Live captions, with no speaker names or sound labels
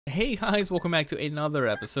Hey guys, welcome back to another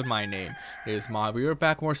episode. My name is Mabi. We're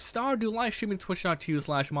back more Stardew live streaming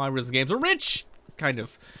twitch.tv/MabiVsGames. We're rich! Kind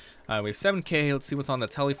of. We have 7K. Let's see what's on the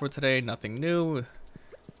telly for today. Nothing new.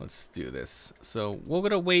 Let's do this. So we're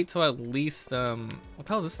gonna wait till at least what the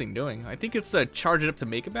hell is this thing doing? I think it's charge it up to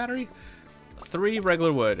make a battery. 3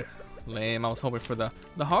 regular wood. Lame. I was hoping for the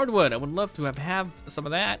hardwood. I would love to have some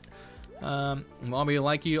of that. Mommy,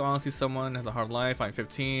 like you, honestly, someone has a hard life. I'm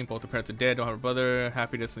 15, both the parents are dead, don't have a brother.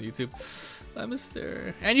 Happiness on YouTube.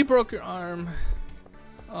 Mister, and you broke your arm.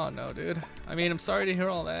 Oh no, dude. I mean, I'm sorry to hear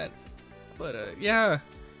all that, but yeah.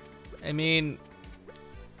 I mean,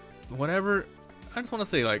 whatever. I just want to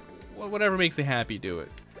say, like, whatever makes you happy, do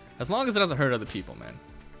it. As long as it doesn't hurt other people, man.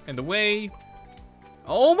 And the way,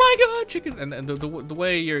 oh my God, chicken. And the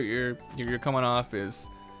way you're coming off is,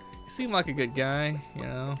 you seem like a good guy, you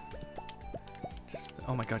know.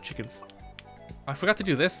 Oh my God, chickens. I forgot to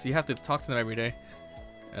do this. You have to talk to them every day.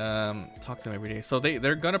 Talk to them every day. So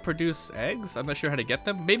they're gonna produce eggs. I'm not sure how to get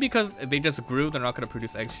them. Maybe because they just grew, they're not gonna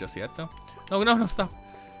produce eggs just yet though. No, stop.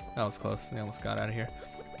 That was close. They almost got out of here.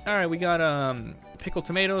 All right, we got pickled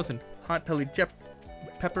tomatoes and hot chili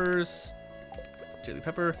peppers. Chili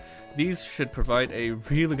pepper. These should provide a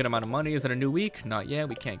really good amount of money. Is it a new week? Not yet.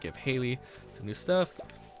 We can't give Haley some new stuff.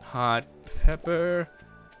 Hot pepper.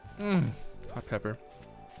 Hot pepper.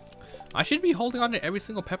 I should be holding on to every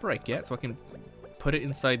single pepper I get so I can put it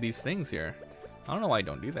inside these things here. I don't know why I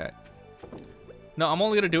don't do that. No, I'm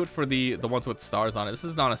only gonna do it for the ones with stars on it. This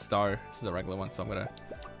is not a star. This is a regular one, so I'm gonna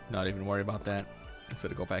not even worry about that.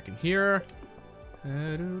 Instead of go back in here.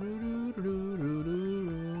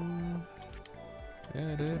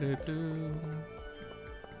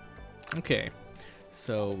 Okay,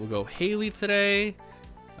 so we'll go Haley today.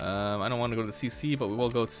 I don't want to go to the CC, but we will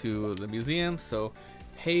go to the museum. So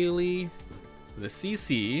Haley, the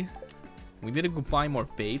CC. We need to go buy more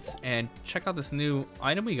baits and check out this new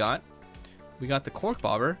item we got. We got the cork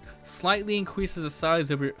bobber. Slightly increases the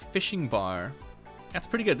size of your fishing bar. That's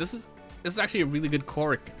pretty good. This is actually a really good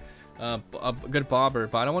cork, a good bobber.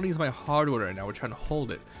 But I don't want to use my hardware right now. We're trying to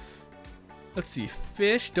hold it. Let's see.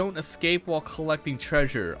 Fish don't escape while collecting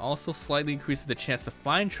treasure. Also slightly increases the chance to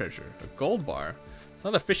find treasure. A gold bar. It's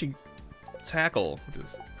another fishing tackle, which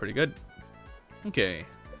is pretty good. Okay,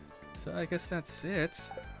 so I guess that's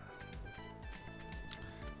it.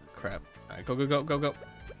 Crap. All right, go.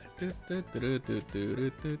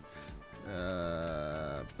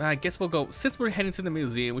 I guess we'll go. Since we're heading to the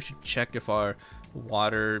museum, we should check if our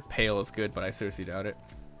water pail is good, but I seriously doubt it.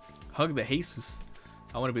 Hug the Jesus.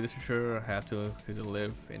 I want to be this for sure. I have to, because I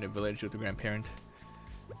live in a village with a grandparent.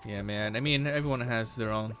 Yeah, man. I mean, everyone has their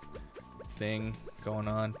own thing going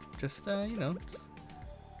on. Just you know, just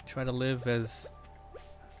try to live as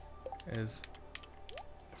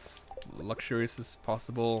luxurious as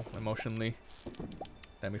possible emotionally.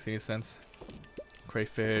 That makes any sense.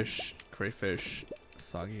 Crayfish,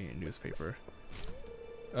 soggy newspaper.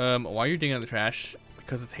 Why are you digging in the trash?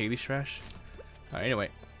 Because it's Haley's trash. Alright, anyway,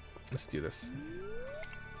 let's do this.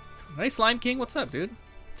 Nice Slime King, what's up, dude?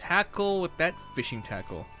 Tackle with that fishing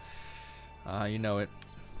tackle. You know it.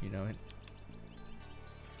 You know it.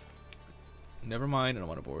 Never mind, I don't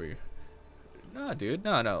want to bore you. Nah, dude,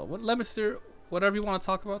 no. Let Mr. Whatever you want to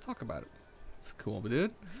talk about it. It's cool,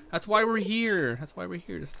 dude. That's why we're here.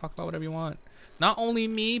 Just talk about whatever you want. Not only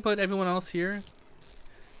me, but everyone else here.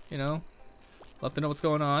 You know, love to know what's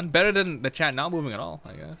going on. Better than the chat not moving at all,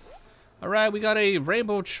 I guess. All right, we got a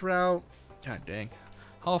rainbow trout. God dang.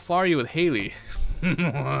 How far are you with Haley?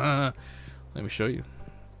 Let me show you.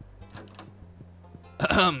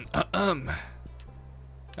 All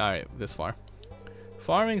right, this far.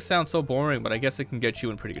 Farming sounds so boring, but I guess it can get you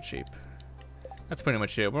in pretty good shape. That's pretty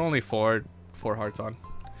much it. We're only four hearts on.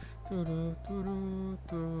 What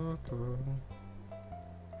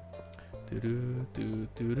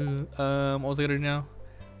was I gonna do now?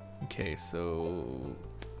 Okay, so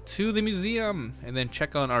to the museum and then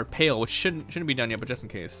check on our pail, which shouldn't be done yet, but just in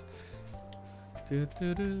case.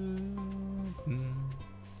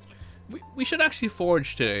 We should actually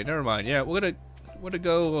forge today. Never mind. Yeah, we're gonna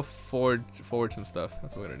go forge some stuff.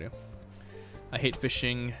 That's what we're gonna do. I hate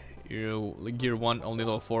fishing. Year 1, only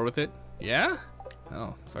level 4 with it. Yeah?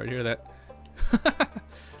 Oh, sorry to hear that.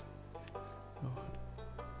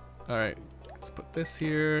 All right, let's put this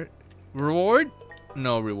here. Reward?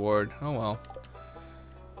 No reward. Oh well.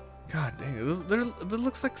 God dang it. There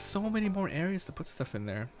looks like so many more areas to put stuff in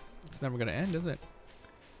there. It's never gonna end, is it?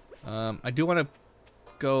 I do want to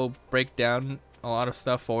go break down a lot of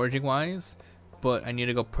stuff foraging wise, but I need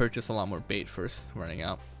to go purchase a lot more bait first. Running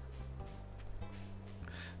out.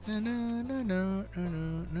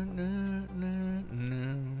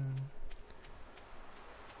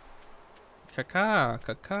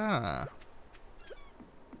 Caca.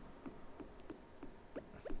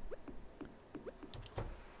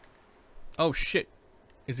 Oh shit.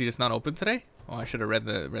 Is he just not open today? Oh, I should have read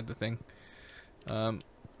the thing. I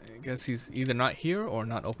guess he's either not here or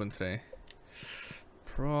not open today.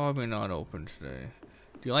 Probably not open today.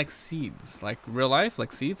 Do you like seeds? Like real life?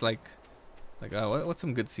 Like seeds? Like what's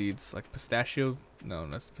some good seeds? Like pistachio? No,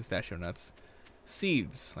 that's pistachio nuts.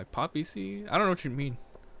 Seeds. Like poppy seed? I don't know what you mean.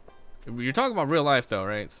 You're talking about real life though,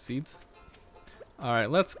 right? So seeds?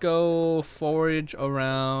 Alright, let's go forage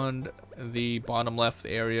around the bottom left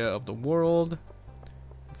area of the world.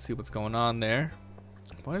 Let's see what's going on there.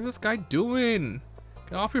 What is this guy doing?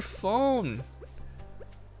 Get off your phone.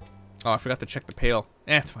 Oh, I forgot to check the pail.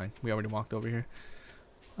 It's fine. We already walked over here.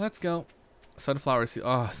 Let's go. Sunflower seeds.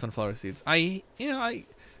 Oh, sunflower seeds. I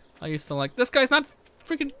used to like. This guy's not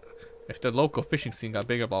freaking. If the local fishing scene got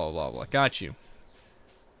bigger, blah blah blah blah. Got you.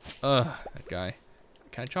 That guy.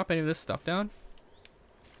 Can I chop any of this stuff down?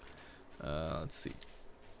 Let's see.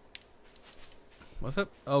 What's up?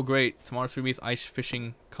 Oh, great. Tomorrow's for me is ice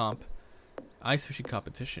fishing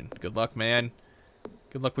competition. Good luck, man.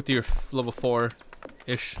 Good luck with your level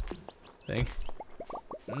 4-ish thing.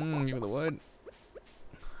 Give me the wood.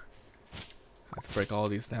 Let's break all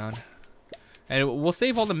these down. And we'll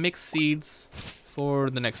save all the mixed seeds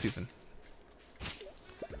for the next season.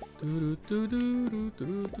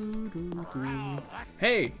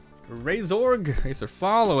 Hey, Razorg. Thanks for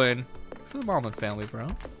following. This is the Mablin family, bro.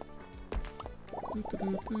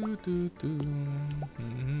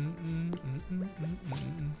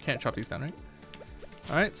 Can't chop these down, right?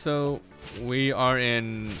 Alright, so we are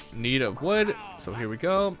in need of wood. So here we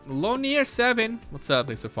go. Lonier7. What's up?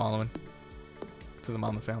 Thanks for following. To the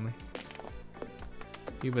Mablin family.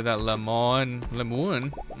 Give me that lemon.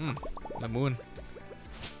 Lemon. I'm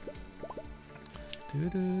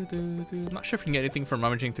not sure if we can get anything from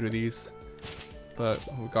rummaging through these. But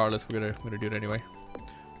regardless, we're gonna do it anyway.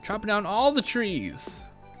 Chopping down all the trees.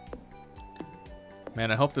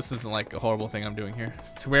 Man, I hope this isn't like a horrible thing I'm doing here.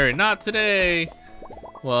 Swear not today.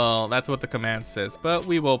 Well, that's what the command says, but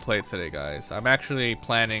we will play today, guys. I'm actually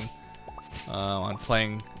planning on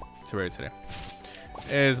playing Terraria today.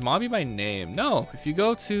 Is Mabi my name? No. If you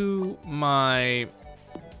go to my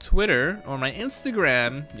Twitter or my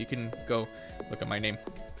Instagram, you can go look at my name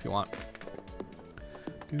if you want.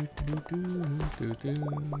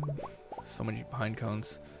 So many pine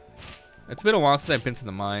cones. It's been a while since I've been to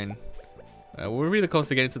the mine. We're really close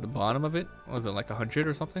to getting to the bottom of it. What was it, like 100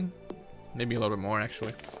 or something? Maybe a little bit more,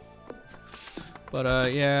 actually.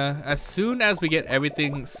 But yeah, as soon as we get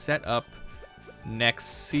everything set up next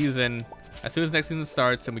season, as soon as next season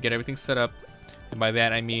starts and we get everything set up, and by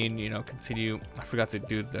that I mean, you know, continue. I forgot to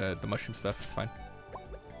do the mushroom stuff. It's fine.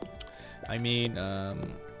 I mean,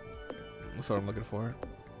 what's what I'm looking for?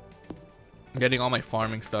 Getting all my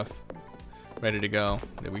farming stuff ready to go.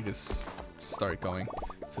 Then we just start going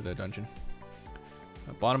to the dungeon.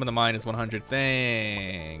 The bottom of the mine is 100.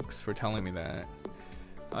 Thanks for telling me that.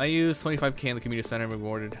 I used 25k in the community center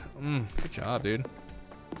rewarded. Good job, dude.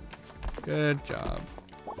 Good job.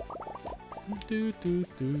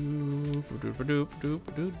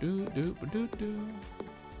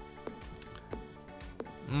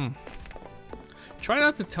 Try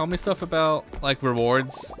not to tell me stuff about like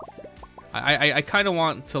rewards. I kind of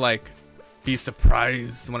want to like be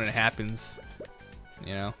surprised when it happens,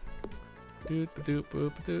 you know.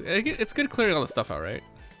 It's good clearing all the stuff out, right?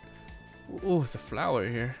 Oh, it's a flower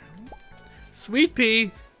here. Sweet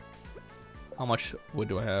pea. How much wood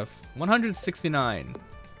do I have? 169.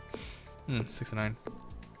 69.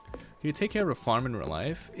 Do you take care of a farm in real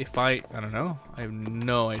life? If I don't know. I have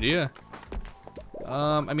no idea.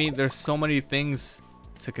 I mean, there's so many things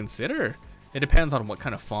to consider. It depends on what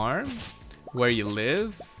kind of farm, where you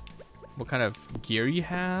live, what kind of gear you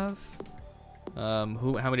have, how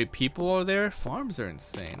many people are there. Farms are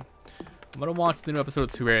insane. I'm gonna watch the new episode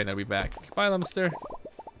of Terraria and then I'll be back. Bye, Lemster.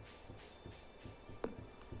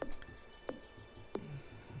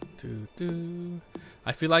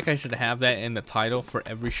 I feel like I should have that in the title for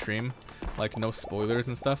every stream, like no spoilers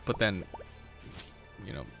and stuff. But then,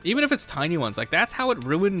 you know, even if it's tiny ones, like that's how it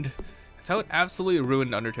ruined. That's how it absolutely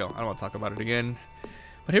ruined Undertale. I don't want to talk about it again.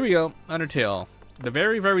 But here we go, Undertale. The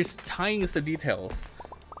very, very tiniest of details.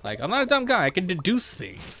 Like, I'm not a dumb guy. I can deduce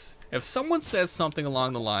things. If someone says something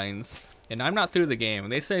along the lines, and I'm not through the game,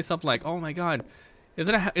 and they say something like, "Oh my God,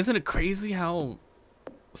 isn't it crazy how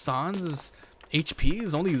Sans' HP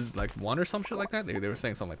is only like 1 or some shit like that?" They were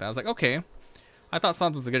saying something like that. I was like, okay. I thought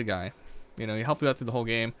Sans was a good guy. You know, he helped you out through the whole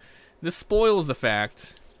game. This spoils the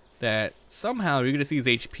fact that somehow you're gonna see his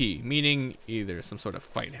HP, meaning either some sort of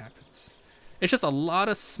fight happens, It's just a lot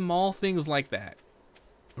of small things like that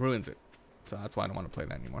ruins it. So that's why I don't want to play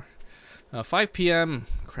that anymore. 5 p.m.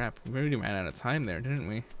 Crap, we already ran out of time there, didn't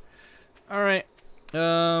we? All right.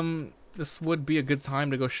 This would be a good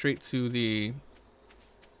time to go straight to the...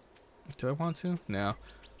 Do I want to? No.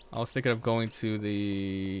 I was thinking of going to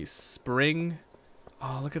the spring.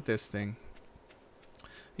 Oh, look at this thing.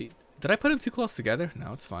 Did I put them too close together?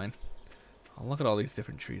 No, it's fine. Oh, look at all these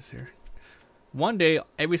different trees here. One day,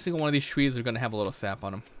 every single one of these trees are going to have a little sap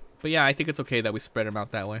on them. But yeah, I think it's okay that we spread them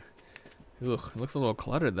out that way. Ugh, it looks a little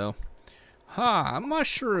cluttered though. Ha,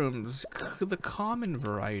 mushrooms. The common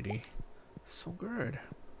variety. So good.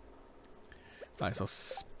 Alright, so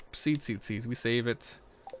seeds. We save it.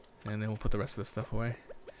 And then we'll put the rest of this stuff away.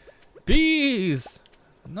 Bees!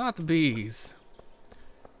 Not bees.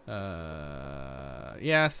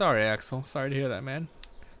 Yeah, sorry, Axel. Sorry to hear that, man.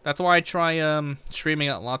 That's why I try streaming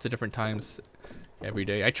at lots of different times every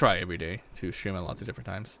day. I try every day to stream at lots of different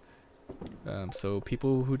times. So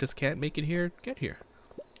people who just can't make it here, get here.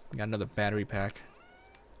 We got another battery pack.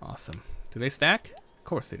 Awesome. Do they stack? Of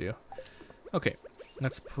course they do. Okay,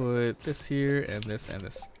 let's put this here and this and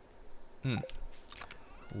this.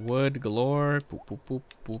 Wood galore. Boop, boop, boop,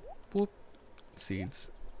 boop, boop.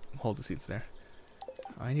 Seeds. Hold the seeds there.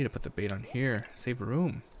 I need to put the bait on here. Save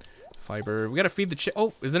room. Fiber. We gotta feed the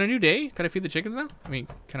oh, is it a new day? Can I feed the chickens now? I mean,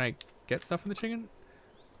 can I get stuff from the chicken?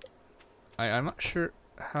 I'm not sure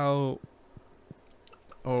how...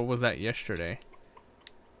 Or was that yesterday?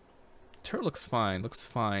 Turret looks fine. Looks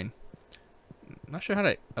fine. Not sure how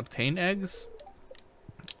to obtain eggs.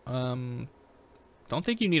 Don't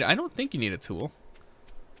think you need... I don't think you need a tool.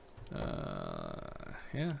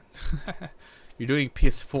 Yeah. You're doing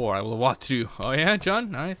PS4. I will what to do. Oh yeah,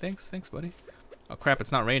 John? Alright, thanks, buddy. Oh crap,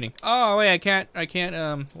 it's not raining. Oh wait, I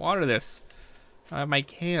can't water this. I have my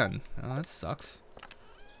can. Oh, that sucks.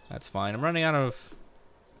 That's fine. I'm running out of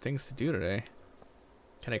things to do today.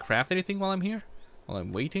 Can I craft anything while I'm here? While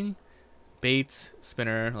I'm waiting? Bait,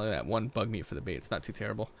 spinner. Look at that, one bug meat for the bait. It's not too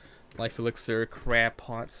terrible. Life elixir, crab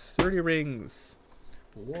pots, 30 rings.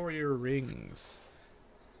 Warrior rings.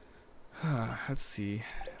 Let's see.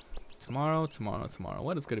 Tomorrow.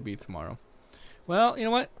 What is going to be tomorrow? Well, you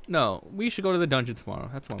know what? No, we should go to the dungeon tomorrow.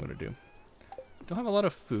 That's what I'm going to do. Don't have a lot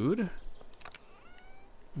of food.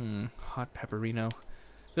 Hot pepperino.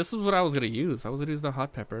 This is what I was going to use. I was going to use the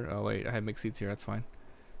hot pepper. Oh, wait. I have mixed seeds here. That's fine.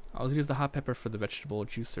 I was going to use the hot pepper for the vegetable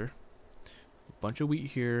juicer. A bunch of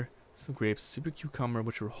wheat here. Some grapes. Super cucumber,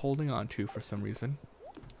 which we're holding on to for some reason.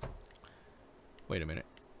 Wait a minute.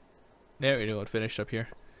 There we go. It finished up here.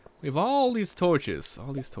 We have all these torches.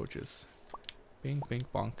 Bing, bing,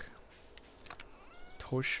 bonk.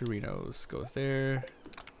 Torcherinos goes there.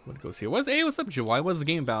 What goes here? What's up, Joe? What's the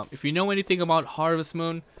game about? If you know anything about Harvest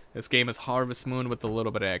Moon, this game is Harvest Moon with a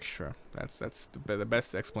little bit of extra. That's the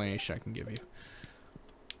best explanation I can give you.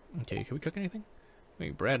 Okay, can we cook anything?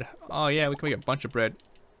 Make bread. Oh yeah, we can make a bunch of bread.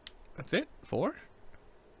 That's it? 4?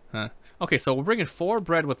 Huh. Okay, so we're bringing 4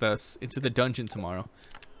 bread with us into the dungeon tomorrow.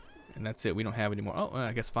 And that's it. We don't have any more. Oh,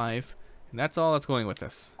 I guess 5. And that's all that's going with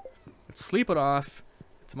us. Let's sleep it off.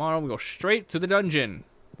 Tomorrow we go straight to the dungeon.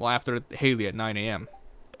 Well, after Haley at 9 a.m.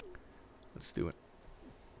 Let's do it.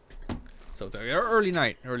 So it's early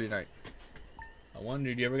night. I wonder,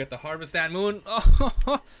 did you ever get to harvest that moon?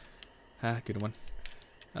 Oh, good one.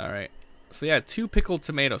 All right. So yeah, 2 pickled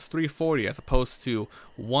tomatoes, 340, as opposed to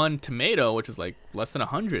 1 tomato, which is like less than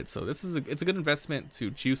 100. So this is it's a good investment to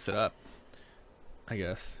juice it up. I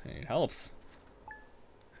guess it helps.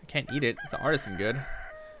 I can't eat it. It's an artisan good.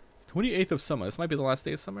 28th of summer. This might be the last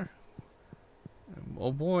day of summer.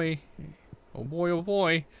 Oh boy. Oh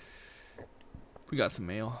boy. We got some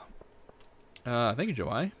mail. Thank you,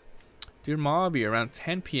 Joey. Dear Mabi, around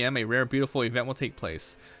 10 p.m. a rare, beautiful event will take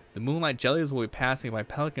place. The moonlight jellies will be passing by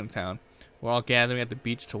Pelican Town. We're all gathering at the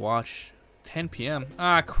beach to watch. 10 p.m.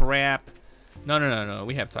 Ah, crap. No.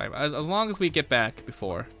 We have time. As long as we get back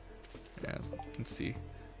before. Yeah, let's see.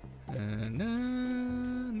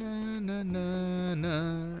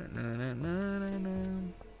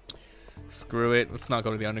 Screw it. Let's not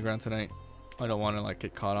go to the underground tonight. I don't want to like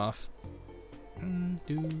get caught off.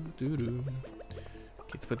 Okay,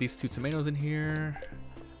 let's put these 2 tomatoes in here.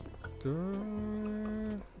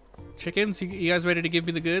 Chickens, you guys ready to give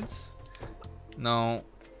me the goods? No.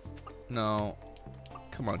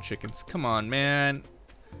 Come on, chickens. Come on, man.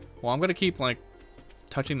 Well, I'm gonna keep like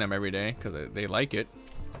touching them every day because they like it.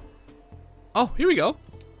 Oh, here we go.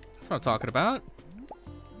 That's what I'm talking about.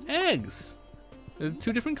 Eggs. 2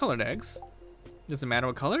 different colored eggs. Doesn't matter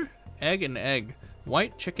what color. Egg and egg.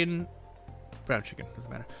 White chicken brown chicken. Doesn't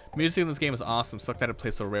matter. Music in this game is awesome. Suck that it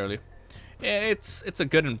plays so rarely. It's a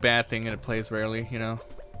good and bad thing, and it plays rarely. You know.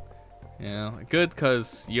 Good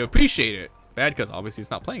because you appreciate it. Bad because obviously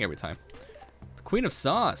it's not playing every time. The Queen of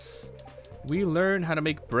Sauce. We learn how to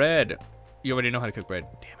make bread. You already know how to cook bread.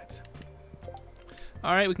 Damn it.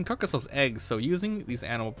 Alright, we can cook ourselves eggs. So using these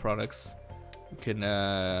animal products, we can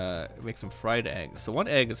make some fried eggs. So 1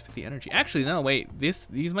 egg is 50 energy. Actually, no, wait.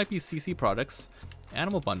 These might be CC products.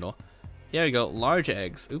 Animal bundle. There you go. Large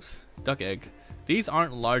eggs. Oops. Duck egg. These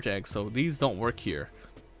aren't large eggs, so these don't work here.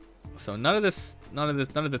 So none of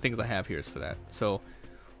the things I have here is for that. So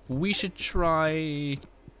we should try.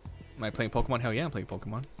 Am I playing Pokemon? Hell yeah, I'm playing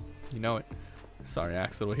Pokemon. You know it. Sorry,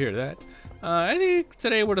 Axel will hear that. I think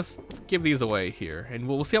today we'll just give these away here, and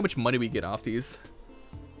we'll see how much money we get off these.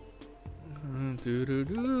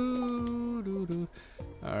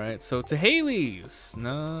 Alright, so to Haley's.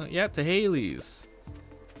 No, yeah, to Haley's.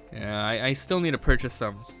 Yeah, I still need to purchase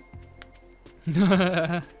some.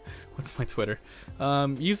 What's my Twitter?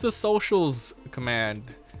 Use the socials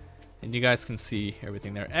command, and you guys can see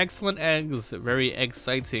everything there. Excellent eggs, very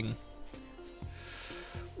exciting.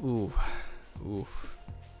 Ooh, oof,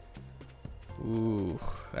 ooh.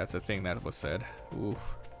 That's the thing that was said.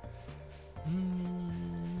 Oof.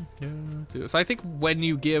 So I think when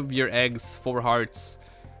you give your eggs 4 hearts,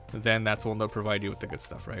 then that's when they'll provide you with the good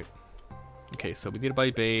stuff, right? Okay, so we need to buy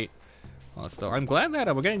bait. So I'm glad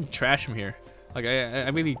that we're getting trash from here. Like I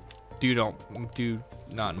really do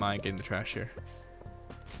not mind getting the trash here.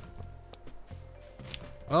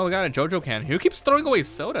 Oh, we got a JoJo can. Who keeps throwing away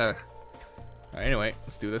soda? Alright, anyway,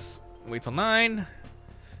 let's do this. Wait till 9.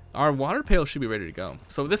 Our water pail should be ready to go.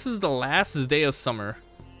 So this is the last day of summer.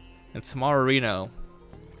 It's Marino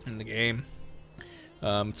in the game.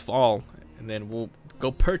 It's fall, and then we'll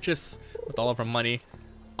go purchase with all of our money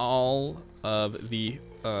all of the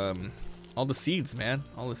seeds, man.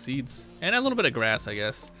 All the seeds. And a little bit of grass, I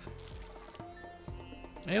guess.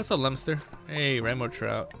 Hey, what's up, Lemster? Hey, rainbow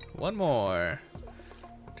trout. One more.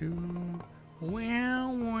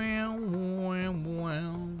 Wow, wow, wow,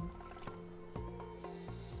 wow.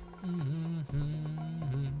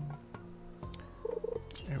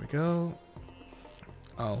 There we go.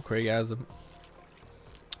 Oh, Craigasm.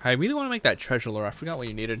 I really want to make that treasure lore. I forgot what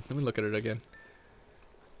you needed. Let me look at it again.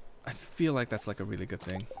 I feel like that's like a really good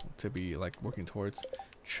thing to be like working towards.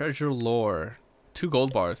 Treasure lore. 2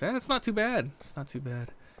 gold bars. Yeah, that's not too bad. It's not too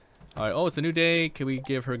bad. Alright, oh, it's a new day. Can we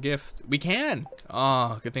give her a gift? We can!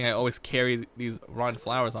 Oh, good thing I always carry these rotten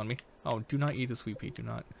flowers on me. Oh, do not eat the sweet pea. Do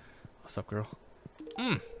not. What's up, girl?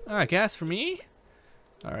 Alright, gas for me.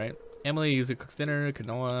 Alright. Emily usually cooks dinner.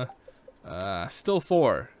 Kanoa. Still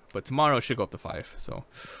 4. But tomorrow should go up to 5. So.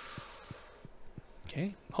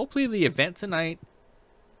 Okay. Hopefully the event tonight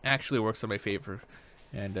actually works in my favor.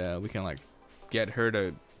 And we can like get her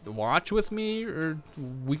to watch with me, or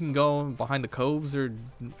we can go behind the coves, or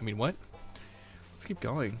I mean, what? Let's keep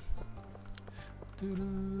going.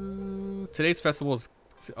 Today's festival is,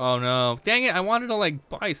 oh no, dang it, I wanted to like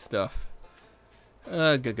buy stuff.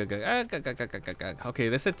 Okay,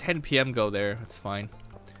 they said 10 p.m. go there. That's fine.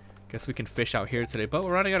 Guess we can fish out here today, but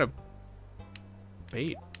we're running out of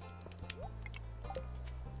bait.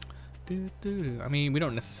 I mean, we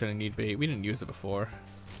don't necessarily need bait. We didn't use it before.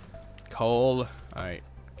 Coal. Alright.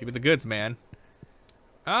 Give me the goods, man.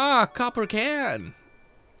 Ah, copper can.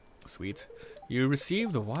 Sweet. You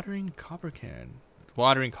received the watering copper can.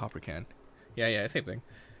 Watering copper can. Yeah, same thing.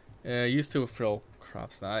 Used to fill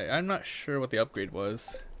crops. Now, I'm not sure what the upgrade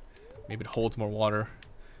was. Maybe it holds more water.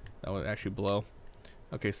 That would actually blow.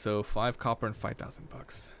 Okay, so 5 copper and 5,000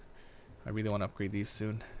 bucks. I really want to upgrade these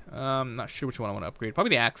soon. Not sure which one I want to upgrade. Probably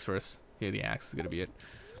the axe first. Yeah, the axe is gonna be it.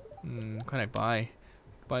 What can I buy?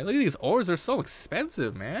 Look at these ores, they're so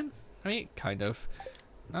expensive, man. I mean, kind of.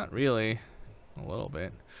 Not really. A little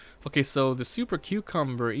bit. Okay, so the super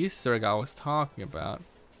cucumber Easter egg I was talking about.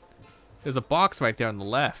 There's a box right there on the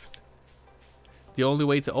left. The only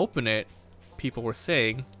way to open it, people were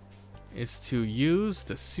saying, is to use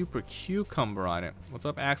the super cucumber on it. What's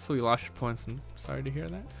up, Axel? You lost your points. I'm sorry to hear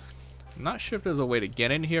that. I'm not sure if there's a way to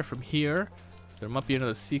get in here from here. There might be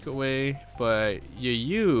another secret way, but you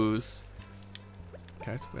use...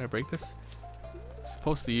 Can I break this?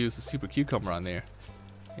 Supposed to use the super cucumber on there,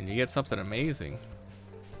 and you get something amazing.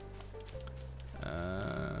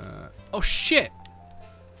 Oh shit!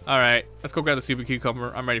 Alright, let's go grab the super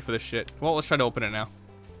cucumber. I'm ready for this shit. Well, let's try to open it now.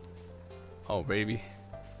 Oh baby.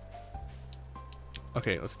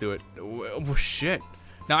 Okay, let's do it. Oh shit.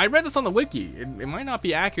 Now I read this on the wiki. It might not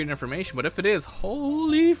be accurate information, but if it is,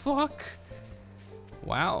 holy fuck.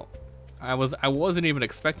 Wow. I wasn't even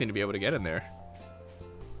expecting to be able to get in there.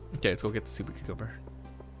 Okay, let's go get the super cucumber.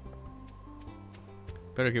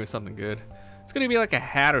 Better give me something good. It's gonna be like a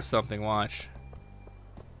hat or something, watch.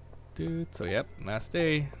 Dude, so yep, last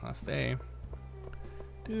day, last day.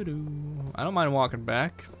 Doo-doo. I don't mind walking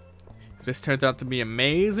back. If this turns out to be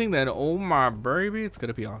amazing, then oh my baby, it's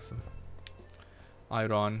gonna be awesome.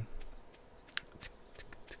 Iron.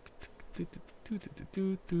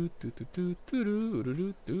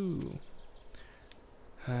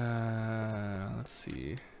 Let's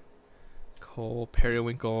see. Coal,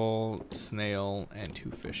 periwinkle, snail, and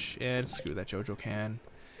 2 fish. And screw that JoJo can,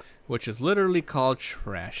 which is literally called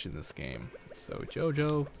trash in this game. So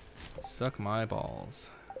JoJo, suck my balls.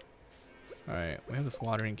 Alright, we have this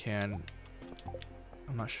watering can.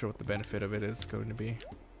 I'm not sure what the benefit of it is going to be.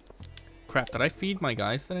 Crap, did I feed my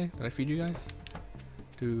guys today? Did I feed you guys?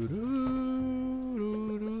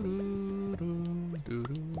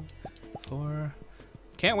 Four.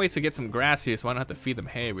 Can't wait to get some grass here so I don't have to feed them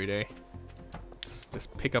hay every day.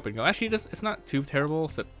 Just pick up and go. Actually, it's not too terrible.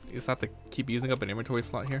 So you just have to keep using up an inventory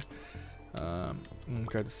slot here.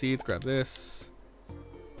 Grab the seeds, grab this.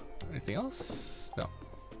 Anything else? No.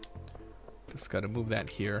 Just gotta move that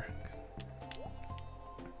here.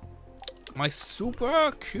 My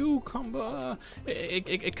super cucumber.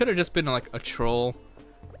 It could have just been like a troll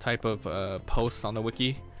type of post on the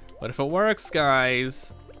wiki, but if it works,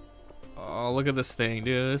 guys. Oh, look at this thing,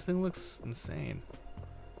 dude. This thing looks insane.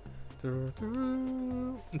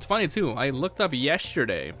 It's funny too. I looked up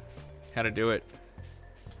yesterday how to do it.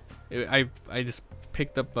 I just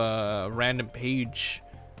picked up a random page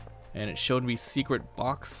and it showed me secret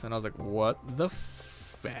box and I was like, what the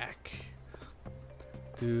fuck?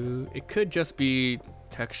 Dude, it could just be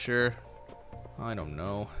texture. I don't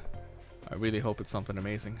know. I really hope it's something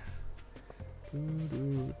amazing.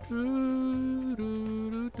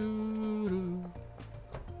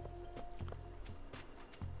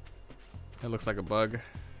 It looks like a bug.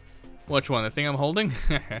 Which one? The thing I'm holding?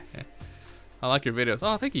 I like your videos.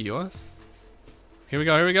 Oh, thank you, US. Here we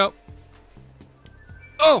go, here we go.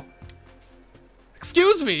 Oh!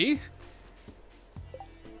 Excuse me?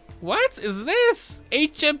 What is this?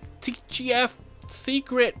 HMTGF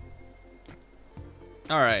secret.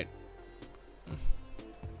 Alright.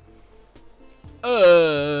 I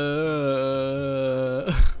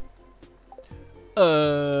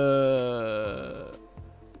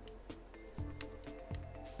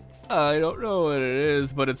don't know what it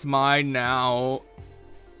is, but it's mine now.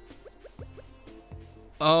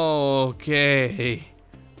 Okay.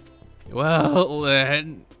 Well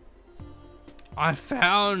then, I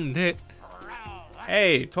found it.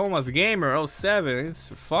 Hey, Thomas Gamer 07, thanks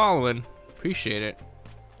for following. Appreciate it.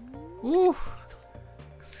 Woo.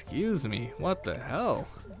 Excuse me. What the hell?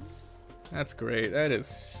 That's great. That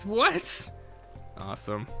is what?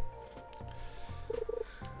 Awesome.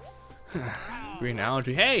 Green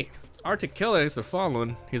algae. Hey, Arctic Killer, thanks for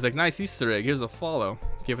following. He's like, nice Easter egg. Here's a follow.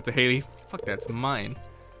 Give it to Haley. Fuck that. It's mine.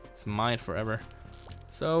 It's mine forever.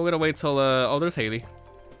 So we're gonna wait till oh, there's Haley.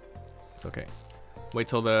 It's okay. Wait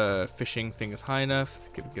till the fishing thing is high enough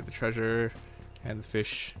to get the treasure and the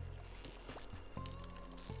fish.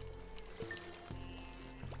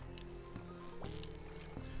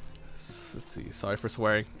 Let's see. Sorry for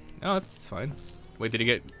swearing. No, it's fine. Wait, did he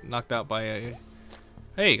get knocked out by a?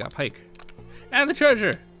 Hey, got pike and the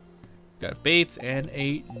treasure. Got bait and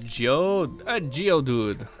a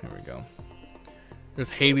geodude. There we go. There's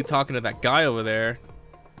Haley talking to that guy over there.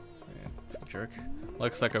 Man, jerk.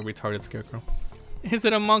 Looks like a retarded scarecrow. Is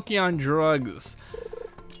it a monkey on drugs?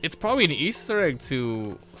 It's probably an Easter egg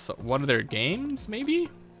to one of their games, maybe?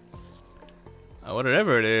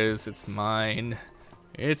 Whatever it is, it's mine.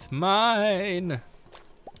 It's mine.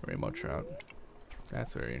 Rainbow trout.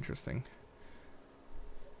 That's very interesting.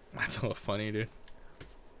 That's so funny, dude.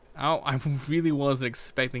 I really wasn't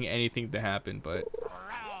expecting anything to happen, but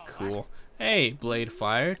cool. Hey, Blade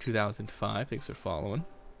Fire 2005. Thanks for following.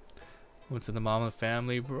 What's in the mom of the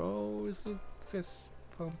family, bro? Is a fist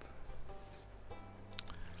pump.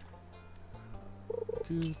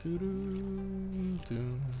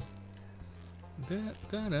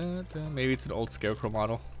 Maybe it's an old scarecrow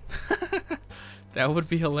model. That would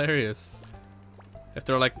be hilarious. If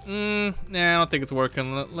they're like, nah, I don't think it's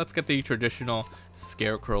working. Let's get the traditional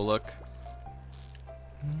scarecrow look.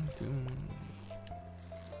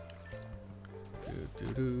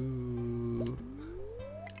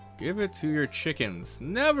 Give it to your chickens.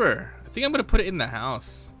 Never. I think I'm gonna put it in the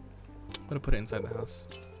house. I'm gonna put it inside the house.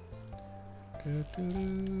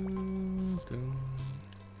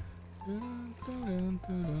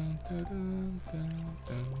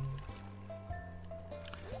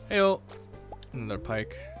 Heyo. Another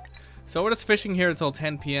pike. So we're just fishing here until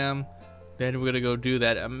 10 p.m. Then we're gonna go do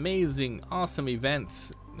that amazing, awesome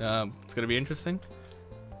event. It's gonna be interesting.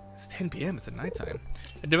 It's 10 p.m. It's at nighttime.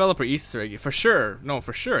 A developer Easter egg, for sure. No,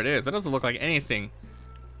 for sure it is. It doesn't look like anything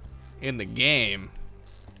in the game.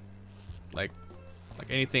 Like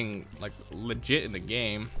anything like legit in the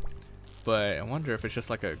game. But I wonder if it's just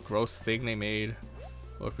like a gross thing they made,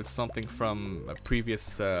 or if it's something from a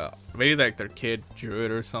previous, maybe like their kid drew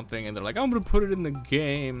it or something, and they're like, I'm gonna put it in the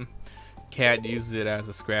game. Cat uses it as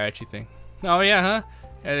a scratchy thing. Oh yeah, huh?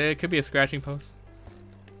 It could be a scratching post.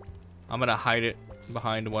 I'm gonna hide it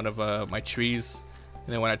behind one of my trees,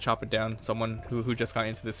 and then when I chop it down, someone who just got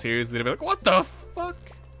into the series is gonna be like, what the fuck?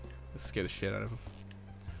 Let's scare the shit out of him.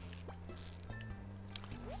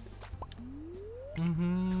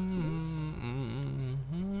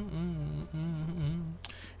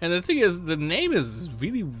 And the thing is, the name is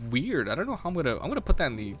really weird. I don't know how I'm gonna put that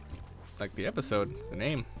in the the episode, the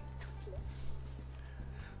name.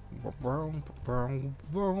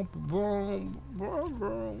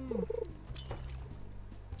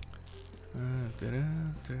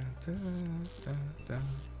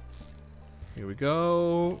 Here we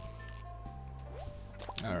go.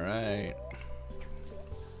 All right.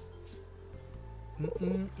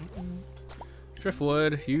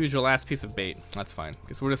 Driftwood, use your last piece of bait. That's fine.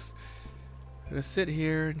 Guess we're just gonna sit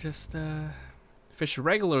here and just fish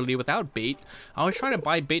regularly without bait. I was trying to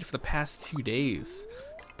buy bait for the past 2 days,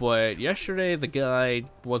 but yesterday the guy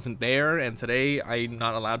wasn't there, and today I'm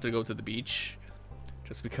not allowed to go to the beach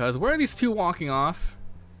just because. Where are these two walking off?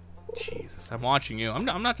 Jesus, I'm watching you.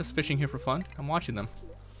 I'm not just fishing here for fun. I'm watching them.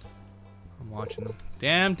 I'm watching them.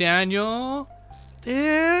 Damn, Daniel.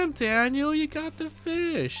 Damn, Daniel, you got the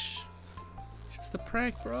fish. Just a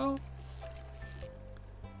prank, bro.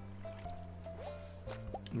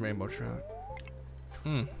 Rainbow trout.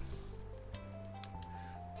 Hmm.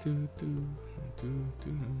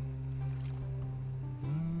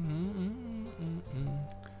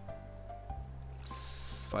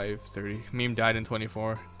 5:30. Meme died in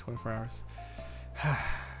 24 hours.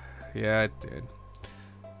 Yeah, it did.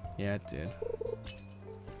 Yeah, it did.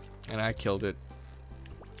 And I killed it.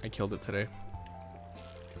 I killed it today.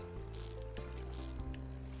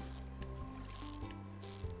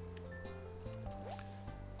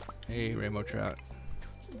 Hey, rainbow trout.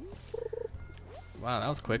 Wow, that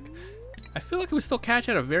was quick. I feel like we still catch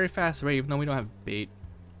at a very fast rate, even though we don't have bait.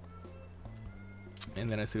 And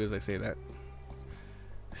then as soon as I say that,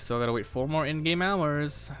 still gotta wait 4 more in-game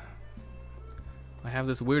hours. I have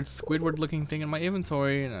this weird Squidward looking thing in my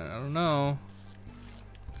inventory, and I don't know.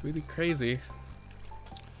 It's really crazy.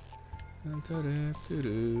 I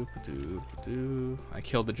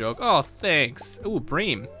killed the joke. Oh, thanks. Ooh,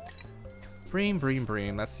 bream. Bream.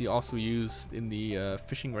 That's also used in the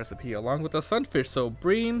fishing recipe along with the sunfish. So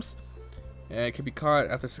breams, it can be caught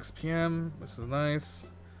after 6 p.m. This is nice.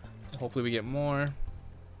 Hopefully we get more.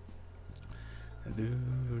 There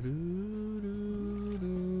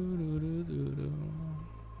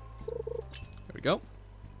we go.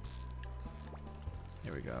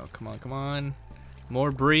 There we go. Come on.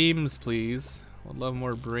 More breams, please. Would love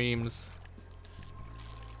more breams.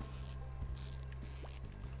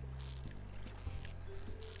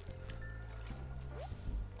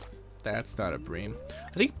 That's not a bream.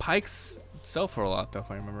 I think pikes sell for a lot, though, if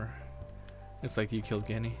I remember. It's like you killed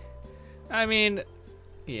Genny. I mean,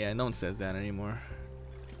 yeah, no one says that anymore.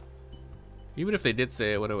 Even if they did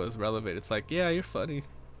say it when it was relevant, it's like, yeah, you're funny.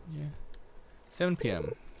 Yeah. 7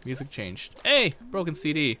 p.m. Music changed. Hey, broken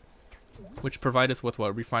CD. Which provide us with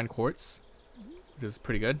what? Refined quartz? Which is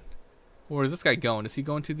pretty good. Where is this guy going? Is he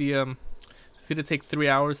going to the is he gonna take 3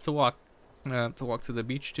 hours to walk to the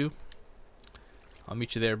beach too? I'll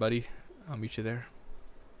meet you there, buddy. I'll meet you there.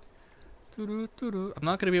 I'm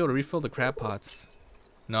not gonna be able to refill the crab pots.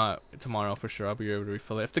 No, tomorrow for sure. I'll be able to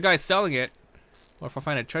refill it. If the guy's selling it, or if I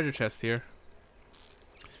find a treasure chest here.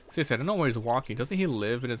 Seriously, I don't know where he's walking. Doesn't he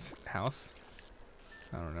live in his house?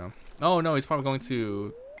 I don't know. Oh no, he's probably going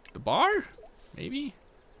to the bar? Maybe?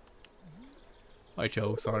 My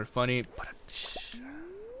jokes aren't funny.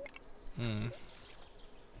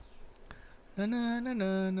 Na na na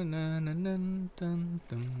na na na na na dun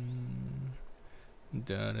dun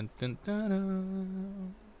dun dun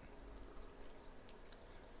dun.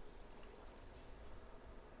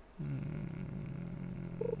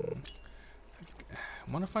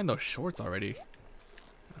 I want to find those shorts already.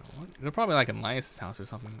 They're probably like in Linus's house or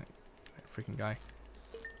something. That freaking guy.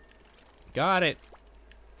 Got it.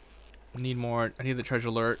 I need more. I need the treasure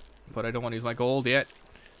alert, but I don't want to use my gold yet.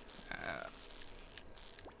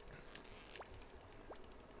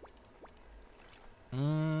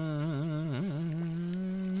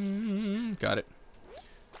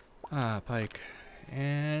 Ah, pike.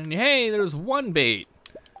 And hey, there's one bait.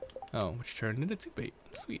 Oh, which turned into 2 bait.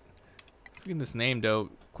 Sweet. Forgetting this name though.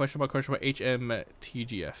 Question mark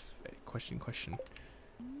HMTGF. Question.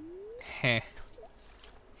 Heh.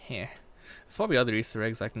 Heh. There's probably other Easter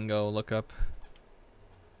eggs I can go look up.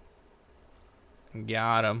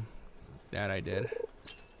 Got him. That I did.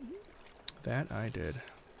 That I did.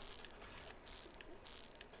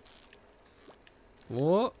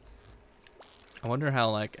 Whoa. I wonder how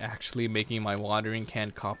like actually making my watering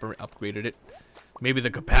can copper upgraded it. Maybe the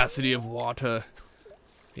capacity of water.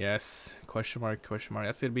 Yes. Question mark.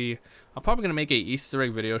 That's gonna be. I'm probably gonna make a Easter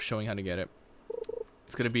egg video showing how to get it.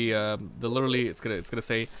 It's gonna be it's gonna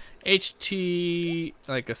say HT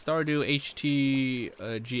like a Stardew HT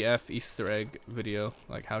GF Easter egg video,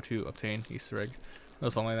 like how to obtain Easter egg or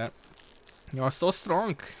something like that. You are so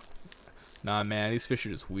strong. Nah, man, these fish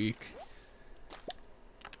are just weak.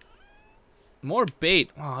 More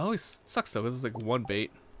bait. Oh, it always sucks though. This is like 1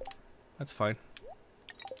 bait. That's fine.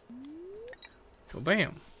 So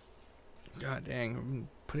bam. God dang, we've been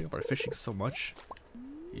putting up our fishing so much.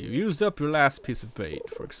 You used up your last piece of bait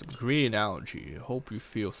for some green algae. Hope you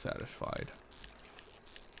feel satisfied.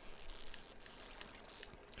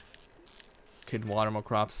 Can water more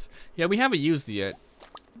crops. Yeah, we haven't used it yet.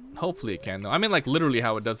 Hopefully it can though. I mean like literally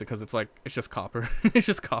how it does it, because it's like it's just copper. It's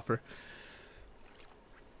just copper.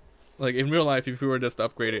 Like in real life, if we were just to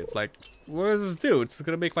upgrade it, it's like, what does this do? It's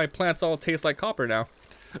gonna make my plants all taste like copper now.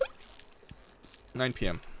 9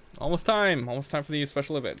 p.m. Almost time. Almost time for these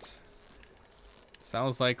special events.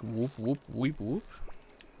 Sounds like whoop whoop weep whoop.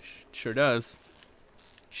 Sure does.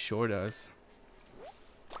 Sure does.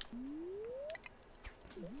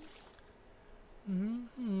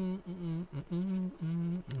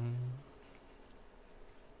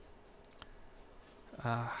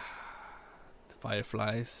 Ah, the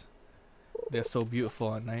fireflies. They're so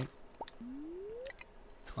beautiful at night.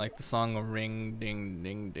 Like the song of Ring Ding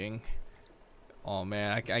Ding Ding. Oh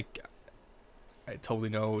man, I totally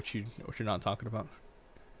know what you're not talking about.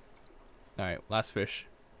 All right, last fish.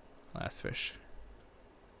 Last fish.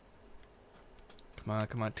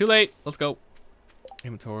 Come on. Too late. Let's go.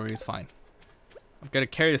 Inventory is fine. I'm gonna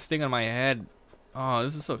carry this thing on my head. Oh,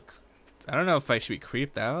 this is so. I don't know if I should be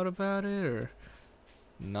creeped out about it or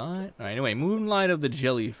not. All right, anyway, Moonlight of the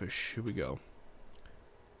Jellyfish. Here we go.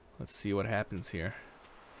 Let's see what happens here.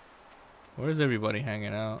 Where's everybody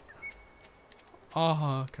hanging out?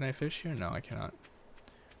 Oh, can I fish here? No, I cannot.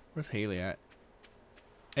 Where's Haley at?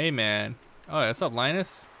 Hey, man. Oh, what's up,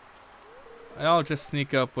 Linus? I'll just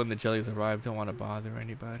sneak up when the jellies arrive. Don't want to bother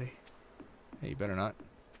anybody. Hey, you better not.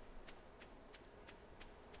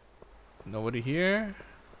 Nobody here.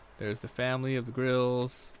 There's the family of the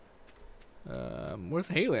grills. Where's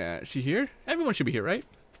Haley at? Is she here? Everyone should be here, right?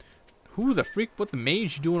 Who the freak? What the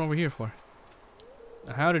mage you doing over here for?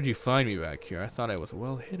 How did you find me back here? I thought I was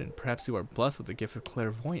well hidden. Perhaps you are blessed with the gift of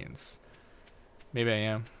clairvoyance. Maybe I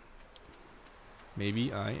am.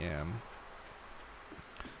 Maybe I am.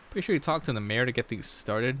 Pretty sure you talked to the mayor to get things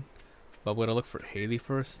started. But we're gonna look for Haley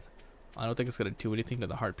first. I don't think it's gonna do anything to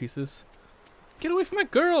the heart pieces. Get away from my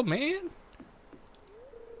girl, man!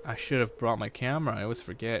 I should have brought my camera. I always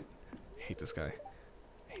forget. I hate this guy.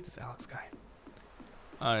 I hate this Alex guy.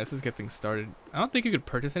 Let's just get things started. I don't think you could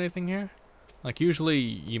purchase anything here. Like usually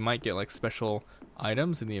you might get like special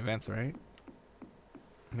items in the events, right?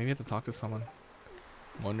 Maybe I have to talk to someone.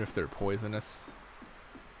 Wonder if they're poisonous.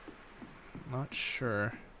 Not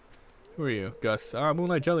sure. Who are you? Gus. Ah,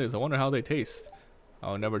 moonlight jellies. I wonder how they taste.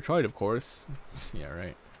 Oh, never tried, of course. Yeah,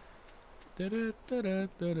 right.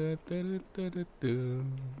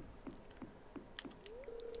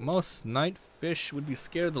 Most night fish would be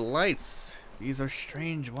scared of the lights. These are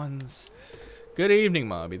strange ones. Good evening,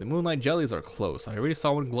 Mabi. The moonlight jellies are close. I already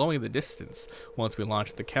saw one glowing in the distance. Once we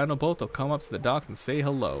launch the candle boat, they'll come up to the dock and say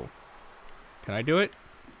hello. Can I do it?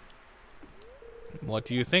 What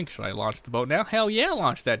do you think? Should I launch the boat now? Hell yeah,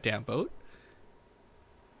 launch that damn boat.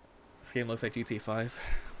 This game looks like GTA 5.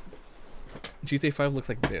 GTA 5 looks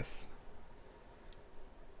like this.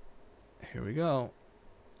 Here we go.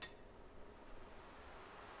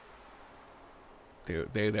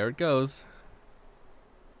 There it goes.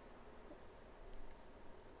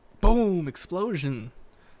 Boom! Explosion!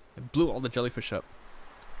 It blew all the jellyfish up.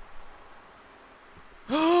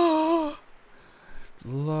 La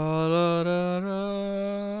la la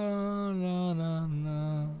la la la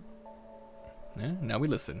la. Yeah, now we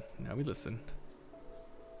listen. Now we listen.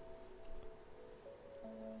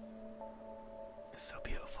 It's so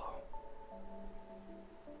beautiful.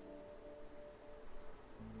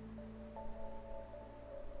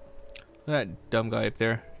 Look at that dumb guy up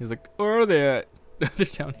there. He's like, where are they at? They're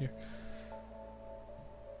down here.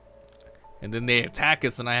 And then they attack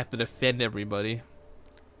us and I have to defend everybody.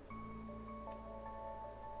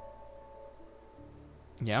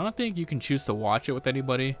 Yeah, I don't think you can choose to watch it with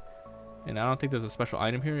anybody. And I don't think there's a special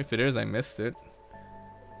item here. If it is, I missed it.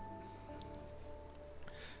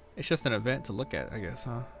 It's just an event to look at, I guess,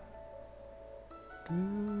 huh?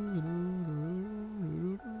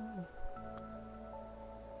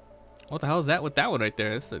 What the hell is that with that one right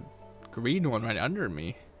there? It's a green one right under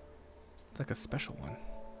me. It's like a special one.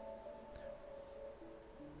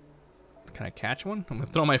 Can I catch one? I'm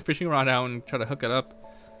gonna throw my fishing rod out and try to hook it up.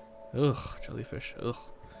 Ugh, jellyfish. Ugh.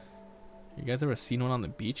 You guys ever seen one on the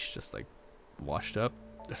beach just like washed up?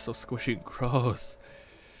 They're so squishy and gross.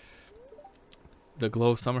 The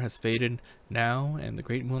glow of summer has faded now, and the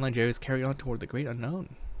great moonlight jays carry on toward the great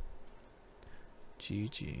unknown.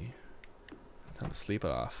 GG. Time to sleep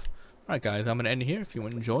it off. Alright guys, I'm going to end here. If you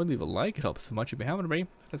enjoyed, leave a like. It helps so much if you haven't already.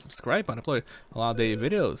 Hit subscribe button. I upload a lot of daily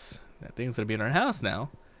videos. That thing's going to be in our house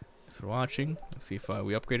now. Thanks for watching. Let's see if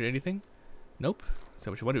we upgraded anything. Nope.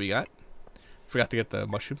 So what do we got? Forgot to get the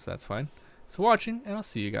mushrooms, so that's fine. So watching, and I'll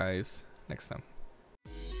see you guys next time.